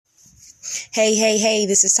Hey,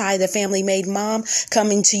 this is Ty, the Family Made Mom,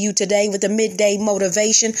 coming to you today with the Midday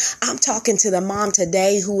Motivation. I'm talking to the mom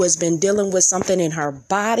today who has been dealing with something in her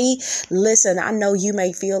body. Listen, I know you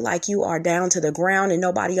may feel like you are down to the ground and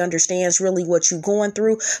nobody understands really what you're going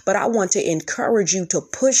through, but I want to encourage you to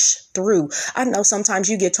push through. I know sometimes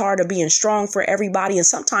you get tired of being strong for everybody, and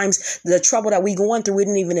sometimes the trouble that we going through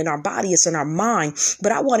isn't even in our body, it's in our mind.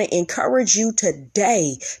 But I want to encourage you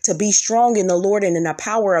today to be strong in the Lord and in the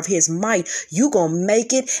power of his might. You gonna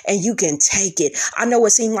make it and you can take it. I know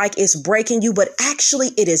it seems like it's breaking you, but actually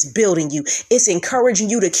it is building you. It's encouraging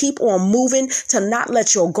you to keep on moving, to not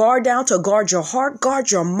let your guard down, to guard your heart, guard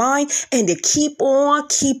your mind, and to keep on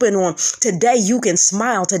keeping on. Today you can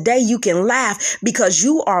smile. Today you can laugh because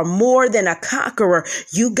you are more than a conqueror.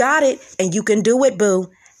 You got it and you can do it, boo.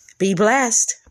 Be blessed.